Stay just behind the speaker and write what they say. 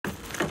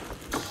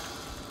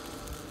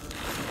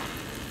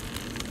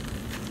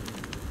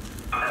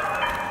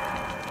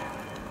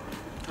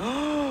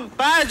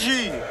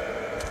Bajie!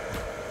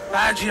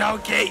 Bajie, I'll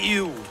get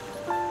you!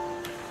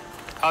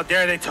 How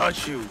dare they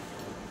touch you?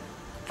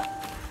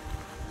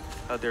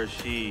 How dare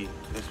she,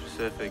 in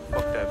specific,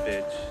 fuck that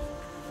bitch.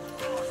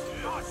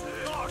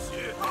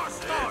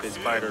 This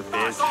spider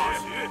bitch.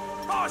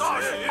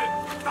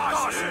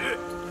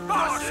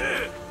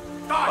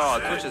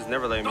 Oh, Twitch is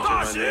never letting me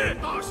change my name.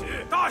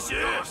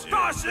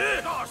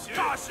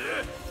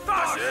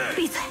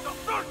 闭嘴！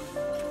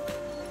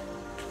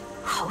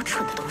好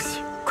蠢的东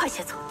西，快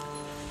些走！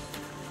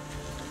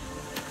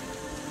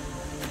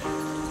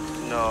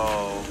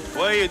 No.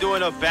 What are you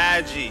doing to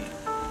Bajie?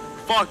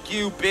 Fuck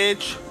you,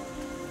 bitch.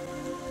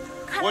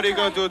 What are you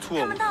gonna do to him?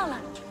 他们到了。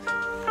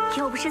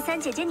又不是三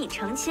姐姐你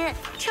成亲，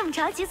这么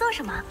着急做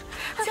什么？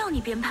叫你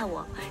编排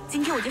我，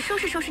今天我就收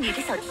拾收拾你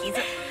这小蹄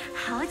子。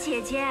好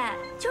姐姐，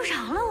就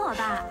饶了我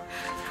吧。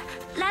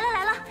来了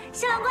来了，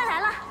新郎官来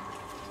了。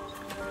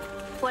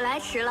我来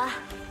迟了，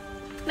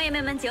妹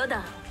妹们久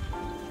等。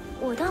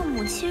我当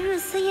母亲日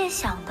思夜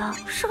想的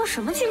是个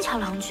什么俊俏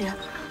郎君，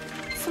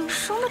怎么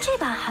生得这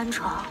般憨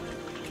丑？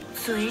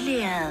嘴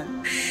脸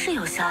是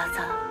有瞎子。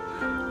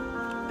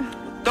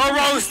Don't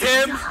roast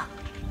him.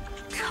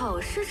 丑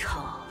是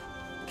丑。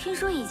 听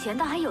说以前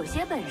倒还有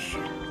些本事，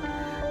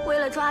为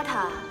了抓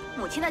他，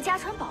母亲的家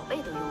传宝贝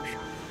都用上，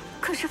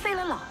可是费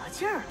了老了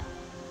劲儿了。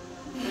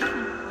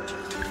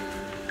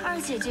二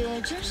姐姐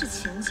真是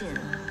勤俭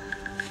啊，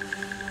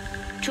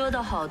捉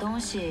到好东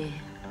西，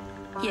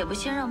也不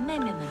先让妹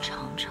妹们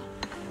尝尝。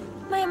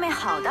妹妹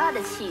好大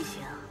的气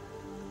性，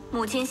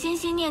母亲心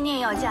心念念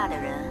要嫁的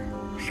人，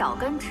少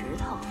根指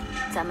头，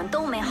咱们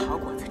都没好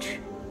果子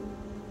吃。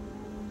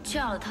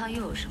嫁了她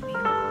又有什么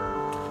用？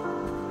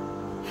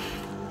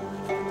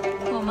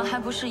 我们还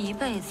不是一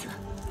辈子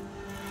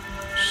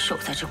守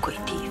在这鬼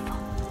地方，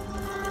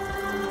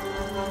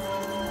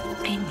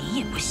连你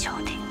也不消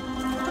停。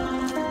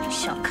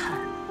想看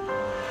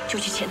就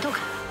去前头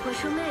看。我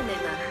说妹妹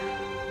们，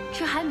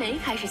这还没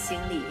开始行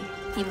礼，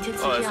你们就急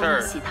着要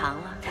入喜堂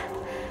了。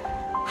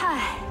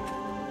嗨，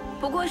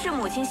不过是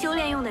母亲修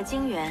炼用的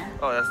精元。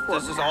Oh, this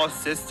is all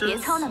sisters. 别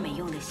操那没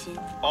用的心。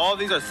All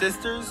these are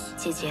sisters.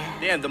 姐姐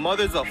Damn, the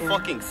mother's a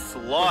fucking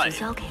我就 slut.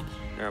 交给你。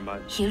 Never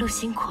mind. 一路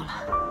辛苦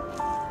了。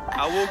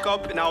 I woke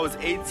up and I was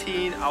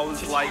 18. I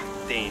was like,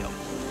 damn.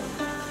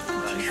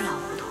 母亲是老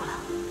糊涂了，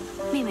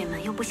妹妹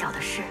们又不小的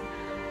事，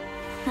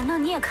难道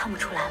你也看不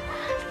出来吗？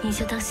你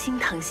就当心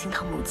疼心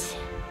疼母亲，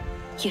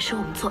也是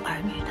我们做儿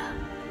女的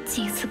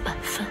尽一次本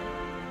分。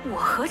我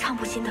何尝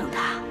不心疼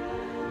她？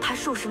她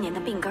数十年的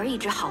病根一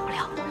直好不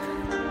了，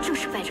正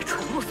是拜这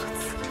纯木所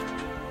赐。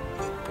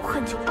不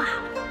恨就罢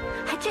了，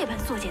还这般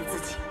作践自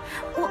己，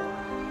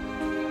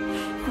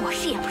我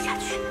是演不下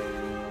去。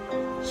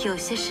有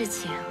些事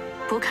情。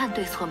 不看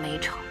对错美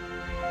丑，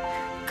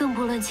更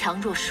不论强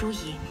弱输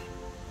赢，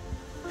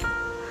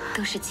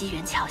都是机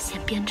缘巧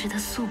现编织的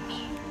宿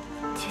命。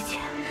姐姐，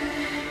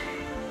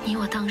你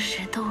我当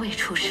时都未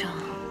出生，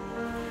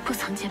不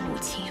曾见母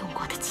亲用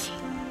过的情，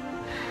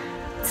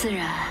自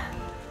然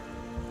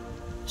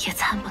也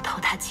参不透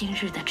她今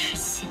日的痴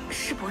心。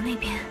世伯那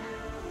边，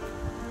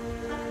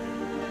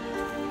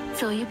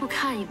走一步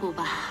看一步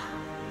吧。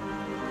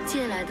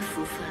借来的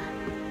福分，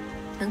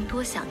能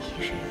多享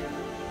一日，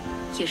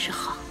也是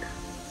好的。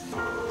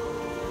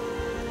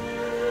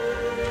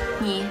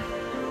 你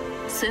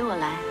随我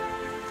来，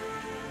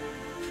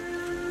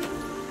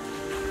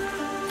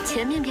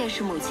前面便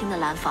是母亲的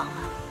兰房了。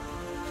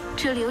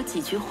这里有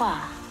几句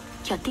话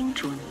要叮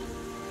嘱你。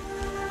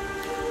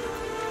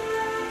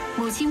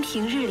母亲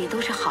平日里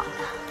都是好的，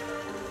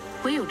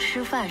唯有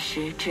吃饭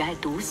时只爱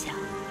独享，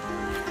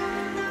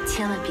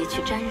千万别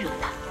去沾惹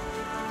她。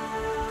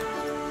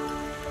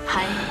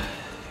还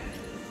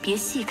别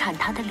细看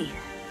她的脸，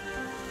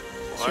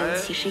尤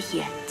其是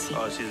眼睛。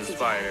 Oh, she's a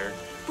spider.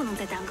 不能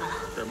再耽搁了。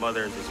Their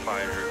mother is a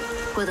spider.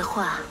 我的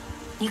话，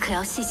你可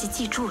要细细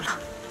记住了。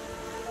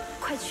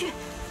快去，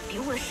别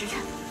误了时辰。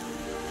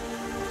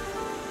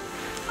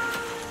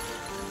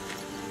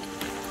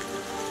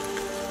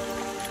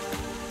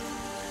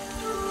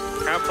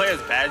Can I play as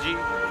Bajie?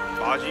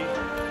 Bajie?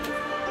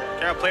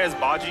 Can I play as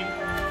Bajie?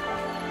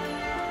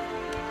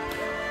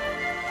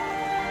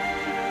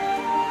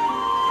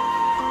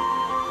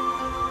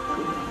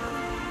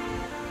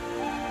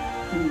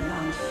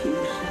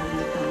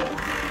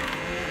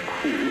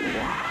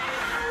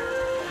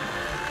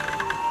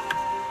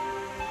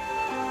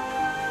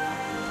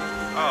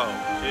 Oh,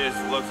 she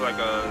just looks like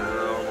a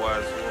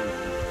normal-ass woman.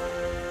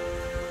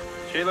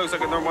 She looks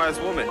like a normal-ass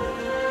woman.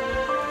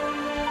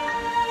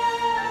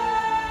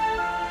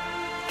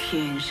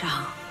 天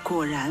上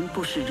果然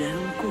不是人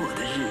过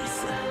的日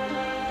子，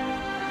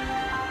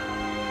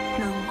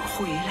能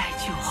回来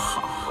就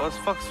好。What the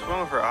fuck's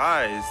wrong with her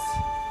eyes?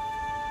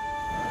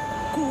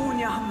 姑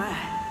娘们，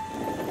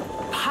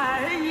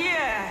排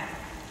宴。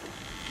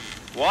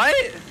What?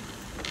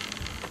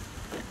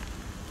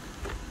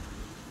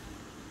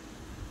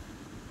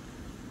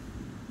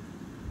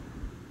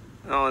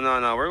 No, no,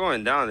 no. We're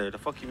going down there. The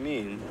fuck you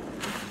mean?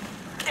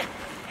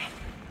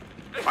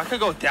 I could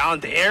go down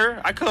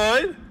there. I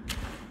could.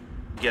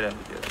 Get him.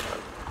 Get him.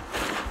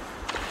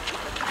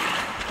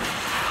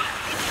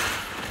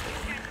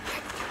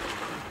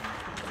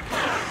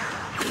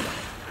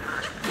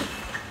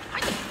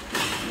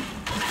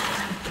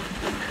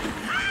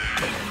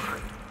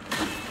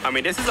 I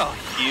mean, this is a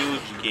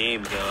huge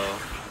game, though.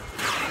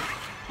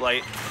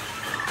 Like,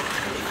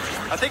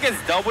 I think it's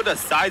double the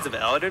size of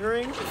Elden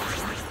Ring.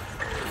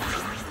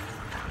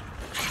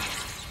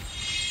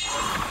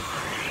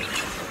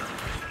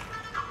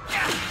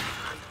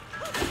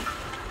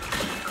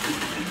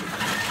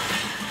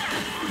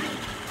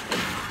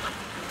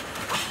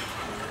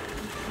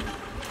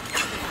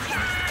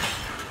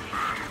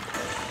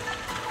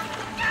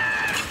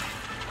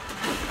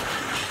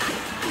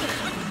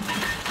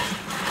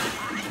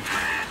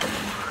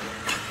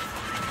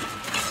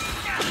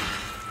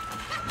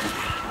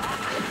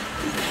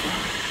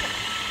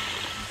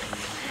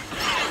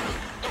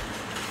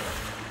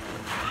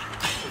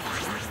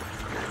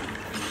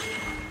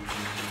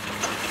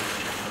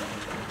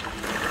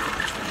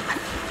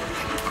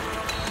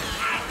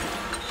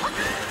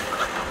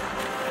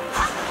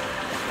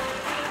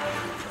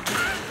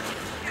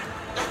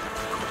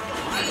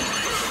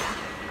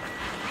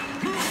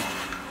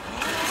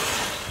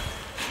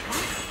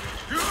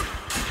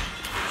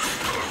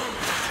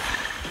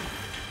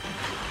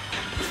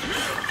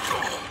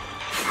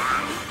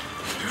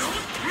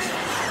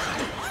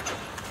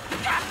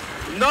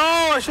 No,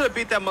 I should have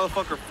beat that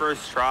motherfucker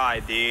first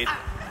try, dude.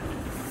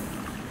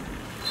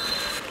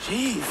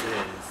 Jesus.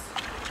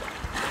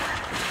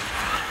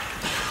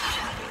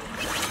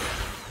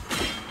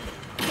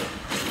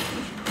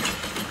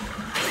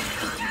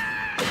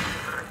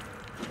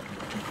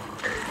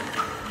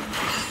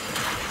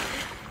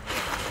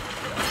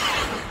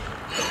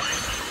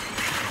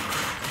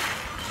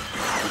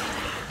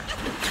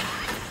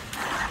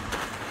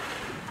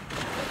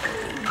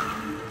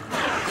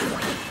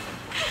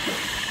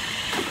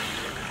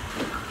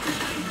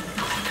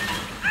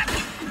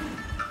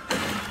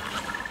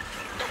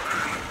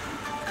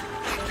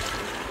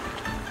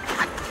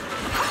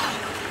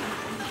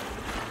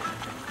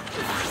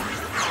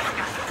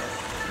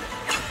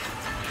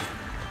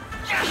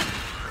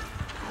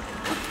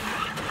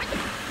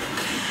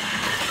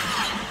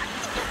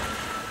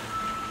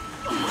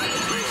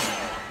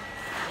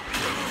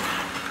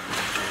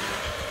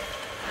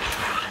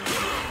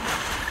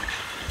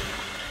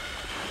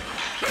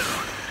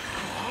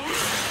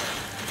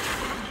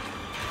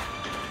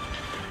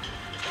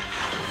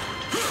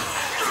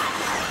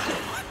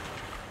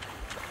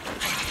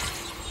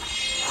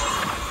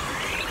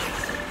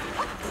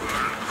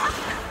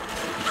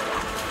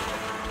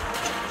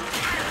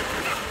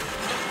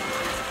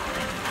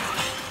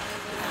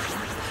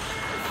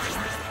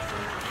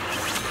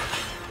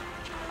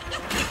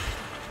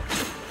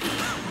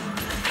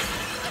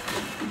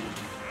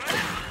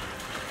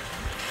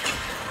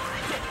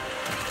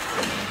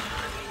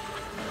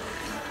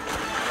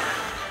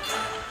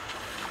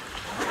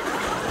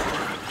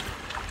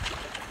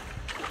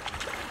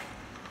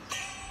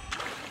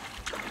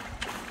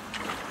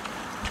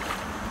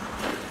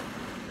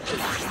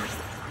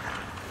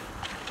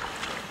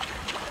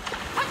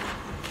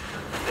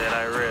 Did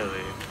I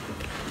really?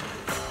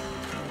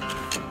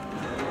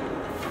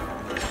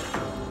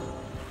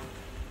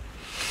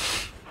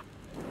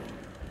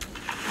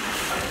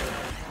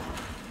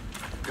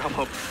 Come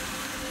up.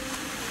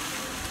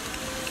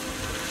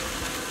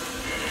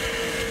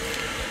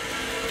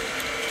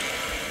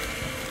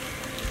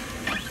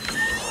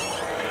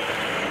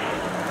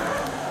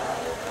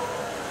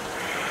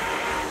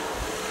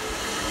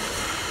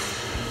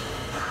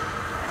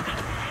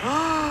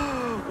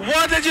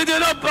 What did you do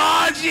to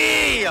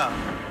Bajie?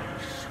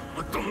 什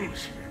么东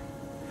西？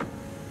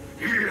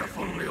夜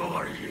风流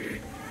而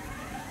已，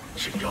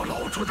竟要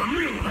老猪的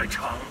命来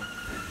偿！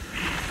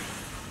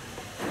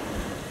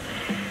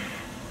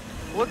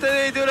 What did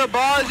they do to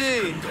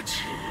Bajie? 对得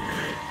起？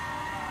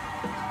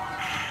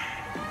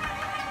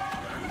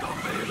难道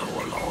没了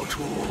我老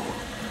猪，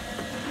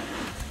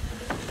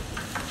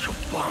就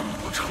办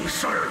不成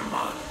事儿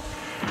吗？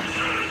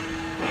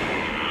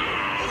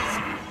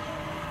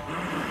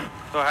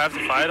 Do I have to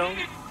fight him?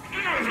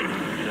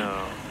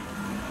 No.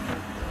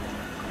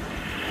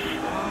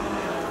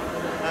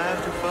 I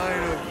have to fight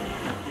him.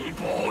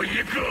 包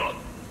一个，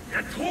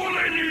也拖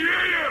累你爷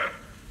爷。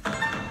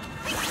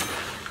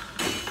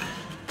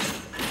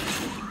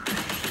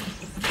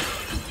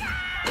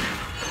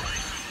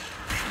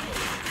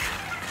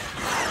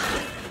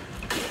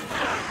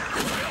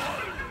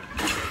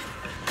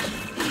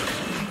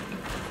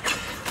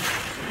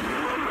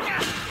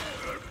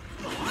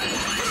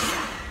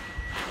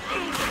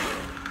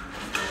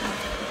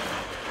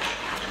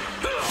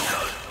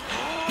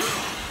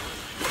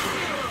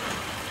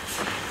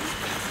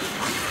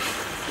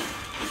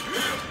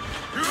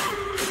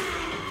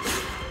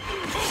 Oh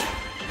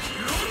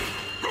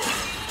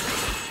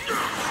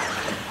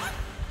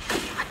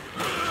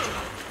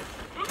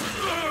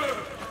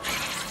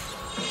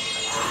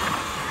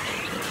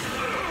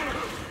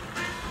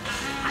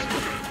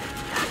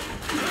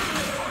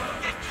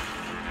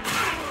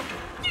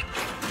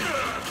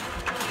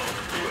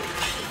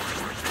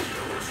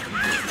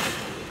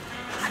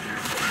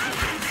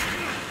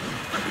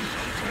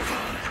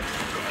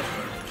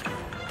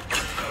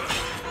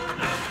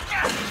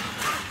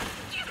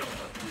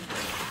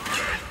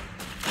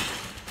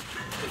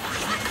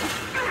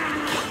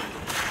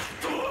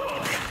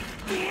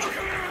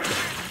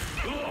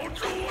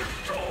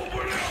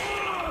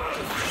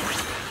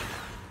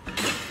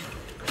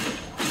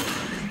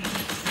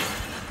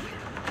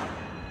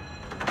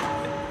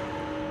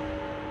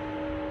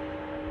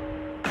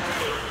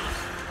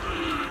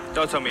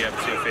Don't tell me you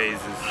have 2 phases.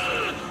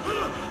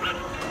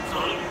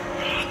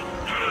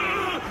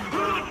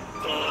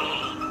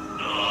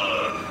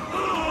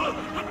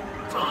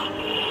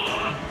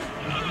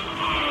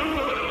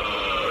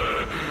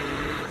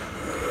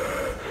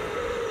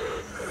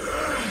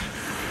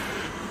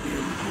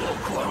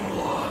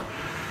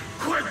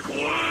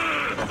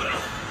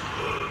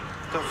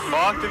 What the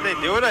fuck did they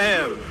do to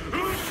him?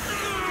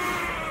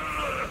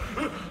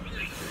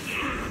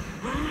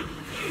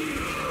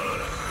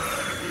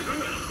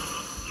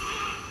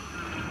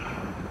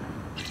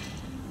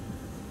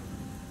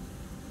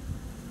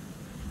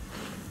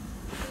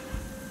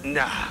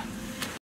 Nah.